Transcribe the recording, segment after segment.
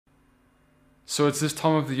So it's this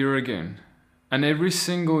time of the year again. And every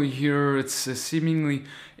single year, it's a seemingly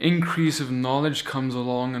increase of knowledge comes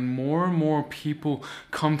along, and more people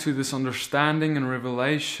come to this understanding and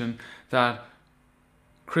revelation that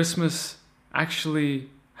Christmas actually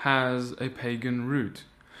has a pagan root.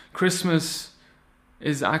 Christmas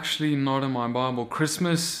is actually not in my Bible.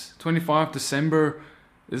 Christmas, 25 December,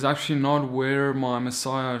 is actually not where my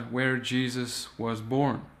Messiah, where Jesus was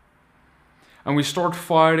born. And we start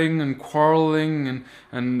fighting and quarreling,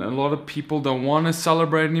 and a lot of people don't want to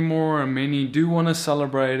celebrate anymore, and many do want to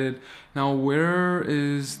celebrate it. Now, where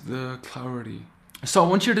is the clarity? So I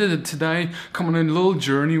want you to today come on a little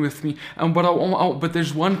journey with me, but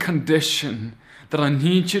there's one condition that I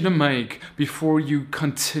need you to make before you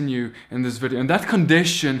continue in this video. And that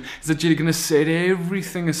condition is that you're going to set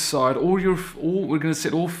everything aside, we're going to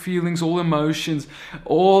set all feelings, all emotions,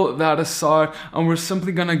 all that aside, and we're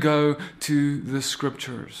simply going to go to the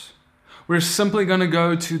scriptures. We're simply going to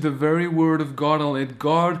go to the very word of God and let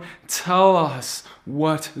God tell us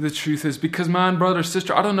what the truth is. Because man, brother,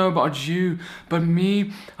 sister, I don't know about you, but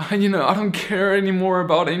me, I don't care anymore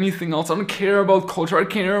about anything else. I don't care about culture. I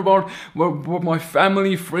care about what my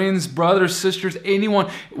family, friends, brothers, sisters, anyone,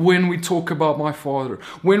 when we talk about my Father.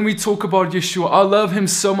 When we talk about Yeshua, I love Him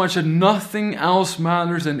so much that nothing else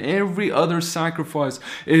matters, and every other sacrifice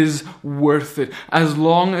is worth it as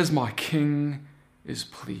long as my King is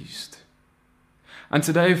pleased. And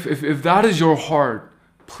today, if that is your heart,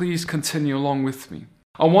 please continue along with me.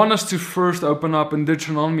 I want us to first open up in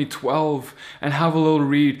Deuteronomy 12 and have a little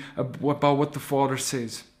read about what the Father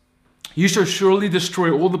says. You shall surely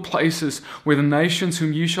destroy all the places where the nations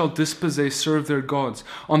whom you shall dispossess serve their gods,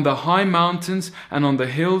 on the high mountains and on the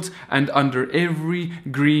hills and under every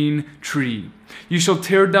green tree. You shall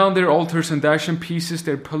tear down their altars and dash in pieces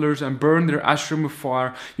their pillars and burn their Asherim with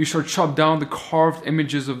fire. You shall chop down the carved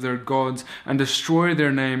images of their gods and destroy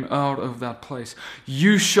their name out of that place.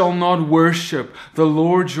 You shall not worship the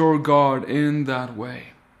Lord your God in that way.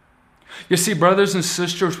 You see, brothers and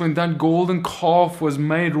sisters, when that golden calf was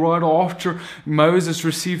made right after Moses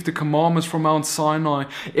received the commandments from Mount Sinai,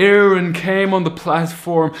 Aaron came on the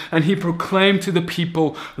platform and he proclaimed to the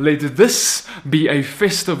people, "Let this be a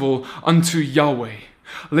festival unto Yahweh.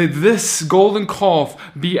 Let this golden calf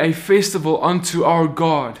be a festival unto our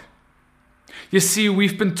God." You see,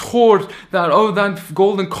 we've been taught that, that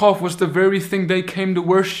golden calf was the very thing they came to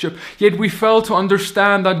worship. Yet we fail to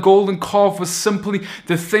understand that golden calf was simply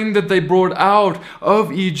the thing that they brought out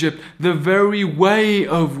of Egypt, the very way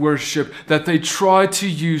of worship that they tried to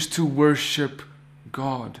use to worship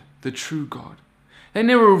God, the true God. They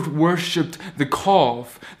never worshipped the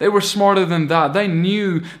calf. They were smarter than that. They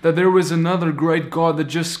knew that there was another great God that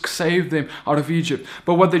just saved them out of Egypt.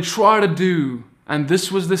 But what they tried to do, and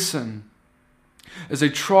this was the sin, as they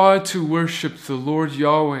tried to worship the Lord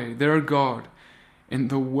Yahweh, their God, in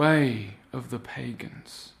the way of the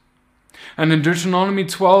pagans. And in Deuteronomy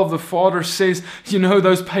 12, the Father says,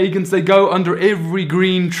 those pagans, they go under every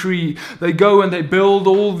green tree. They go and they build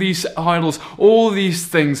all these idols, all these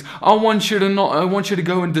things. I want you to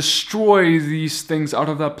go and destroy these things out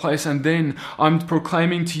of that place. And then I'm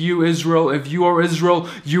proclaiming to you, Israel, if you are Israel,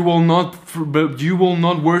 you will not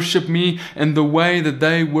worship me in the way that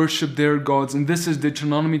they worship their gods. And this is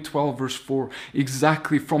Deuteronomy 12, verse 4.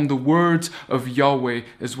 Exactly from the words of Yahweh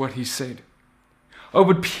is what he said. Oh,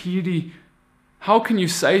 but Petey, how can you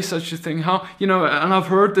say such a thing? How, and I've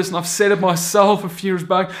heard this and I've said it myself a few years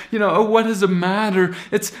back. What does it matter?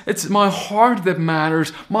 It's my heart that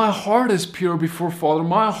matters. My heart is pure before Father.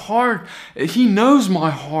 My heart, He knows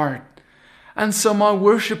my heart. And so my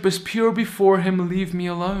worship is pure before Him. Leave me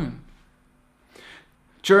alone.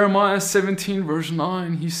 Jeremiah 17 verse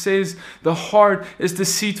 9, he says, "The heart is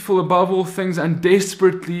deceitful above all things and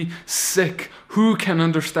desperately sick. Who can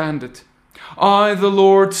understand it? I, the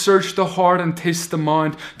Lord, search the heart and test the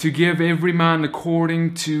mind to give every man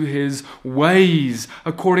according to his ways,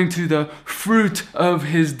 according to the fruit of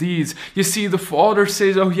his deeds." You see, the Father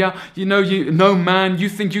says, man, you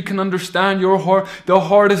think you can understand your heart. The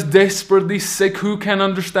heart is desperately sick. Who can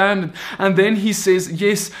understand it? And then He says,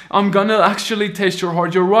 yes, I'm going to actually test your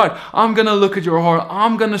heart. You're right. I'm going to look at your heart.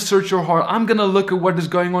 I'm going to search your heart. I'm going to look at what is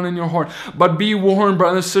going on in your heart. But be warned,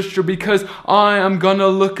 brother and sister, because I am going to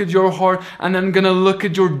look at your heart, and I'm going to look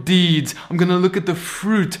at your deeds. I'm going to look at the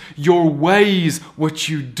fruit, your ways, what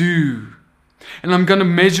you do. And I'm going to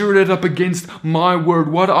measure it up against my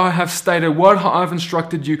word, what I have stated, what I've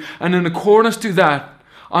instructed you. And in accordance to that,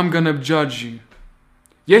 I'm going to judge you.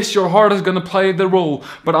 Yes, your heart is going to play the role,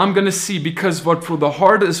 but I'm going to see, because what for the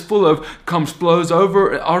heart is full of flows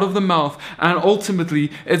over out of the mouth, and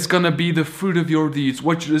ultimately it's going to be the fruit of your deeds.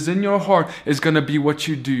 What is in your heart is going to be what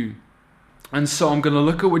you do. And so I'm going to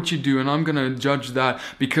look at what you do, and I'm going to judge that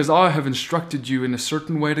because I have instructed you in a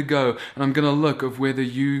certain way to go, and I'm going to look of whether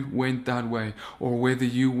you went that way or whether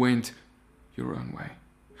you went your own way.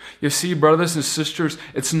 You see, brothers and sisters,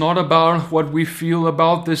 it's not about what we feel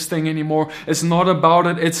about this thing anymore. It's not about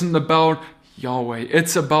it. It's about Yahweh.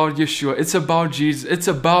 It's about Yeshua. It's about Jesus. It's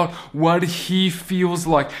about what He feels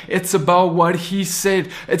like. It's about what He said.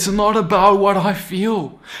 It's not about what I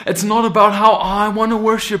feel. It's not about how I want to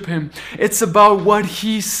worship Him. It's about what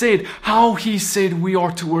He said, how He said we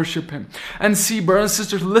are to worship Him. And see, brothers and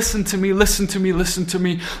sisters, listen to me, listen to me, listen to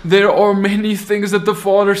me. There are many things that the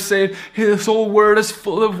Father said. His whole word is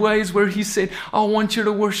full of ways where He said, I want you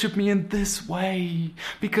to worship me in this way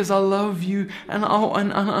because I love you, and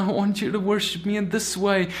I want you to worship me in this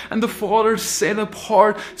way. And the Father set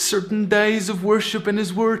apart certain days of worship in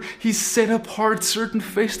His Word. He set apart certain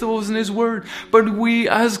festivals in His Word. But we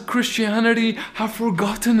as Christianity have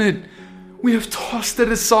forgotten it. We have tossed it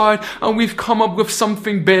aside and we've come up with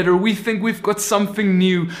something better. We think we've got something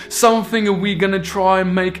new, something that we're going to try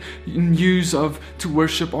and make use of to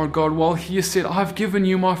worship our God. While He has said, I've given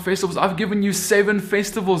you my festivals. I've given you 7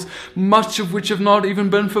 festivals, much of which have not even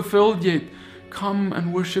been fulfilled yet. Come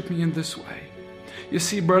and worship me in this way. You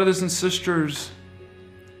see, brothers and sisters,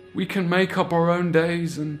 we can make up our own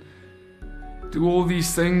days and do all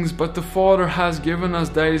these things, but the Father has given us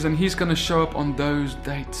days and He's going to show up on those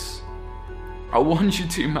dates. I want you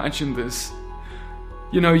to imagine this.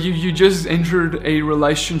 You know, you just entered a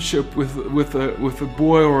relationship with a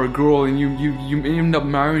boy or a girl, and you end up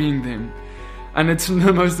marrying them. And it's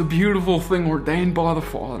the most beautiful thing ordained by the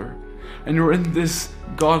Father. And you're in this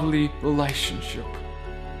godly relationship.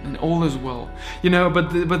 And all is well. You know,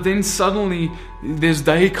 but then suddenly this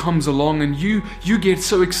day comes along and you get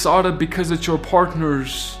so excited because it's your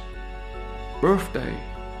partner's birthday.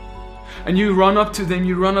 And you run up to them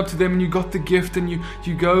and you got the gift, and you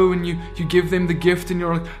go and you give them the gift, and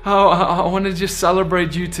you're like, oh, I want to just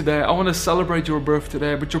celebrate you today. I want to celebrate your birth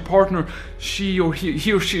today. But your partner, he or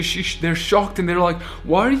she, they're shocked and they're like,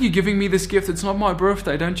 why are you giving me this gift? It's not my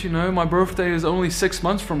birthday, don't you know? My birthday is only 6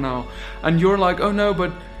 months from now. And you're like, oh no,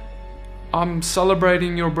 but I'm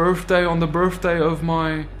celebrating your birthday on the birthday of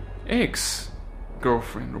my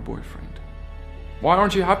ex-girlfriend or boyfriend. Why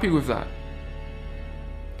aren't you happy with that?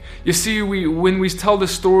 You see, when we tell the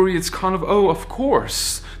story, it's kind of, oh, of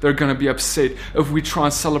course they're going to be upset if we try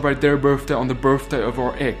and celebrate their birthday on the birthday of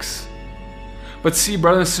our ex. But see,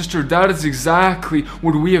 brother and sister, that is exactly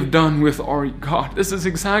what we have done with our God. This is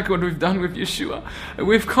exactly what we've done with Yeshua. And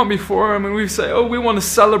we've come before Him and we say, oh, we want to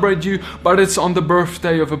celebrate you, but it's on the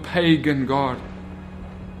birthday of a pagan God.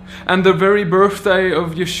 And the very birthday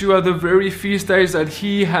of Yeshua, the very feast days that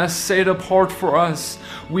He has set apart for us,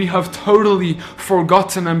 we have totally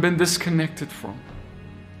forgotten and been disconnected from.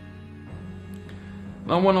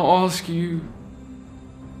 And I want to ask you,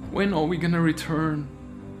 when are we going to return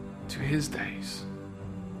to His days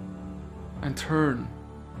and turn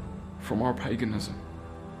from our paganism?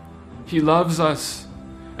 He loves us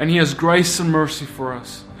and He has grace and mercy for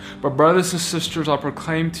us. But brothers and sisters, I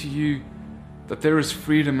proclaim to you that there is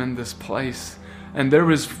freedom in this place, and there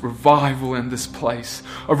is revival in this place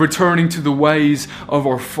of returning to the ways of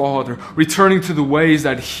our Father, returning to the ways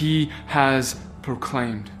that He has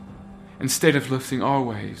proclaimed, instead of lifting our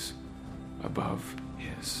ways above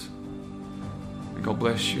His. May God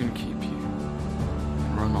bless you and keep you,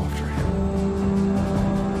 and run after Him.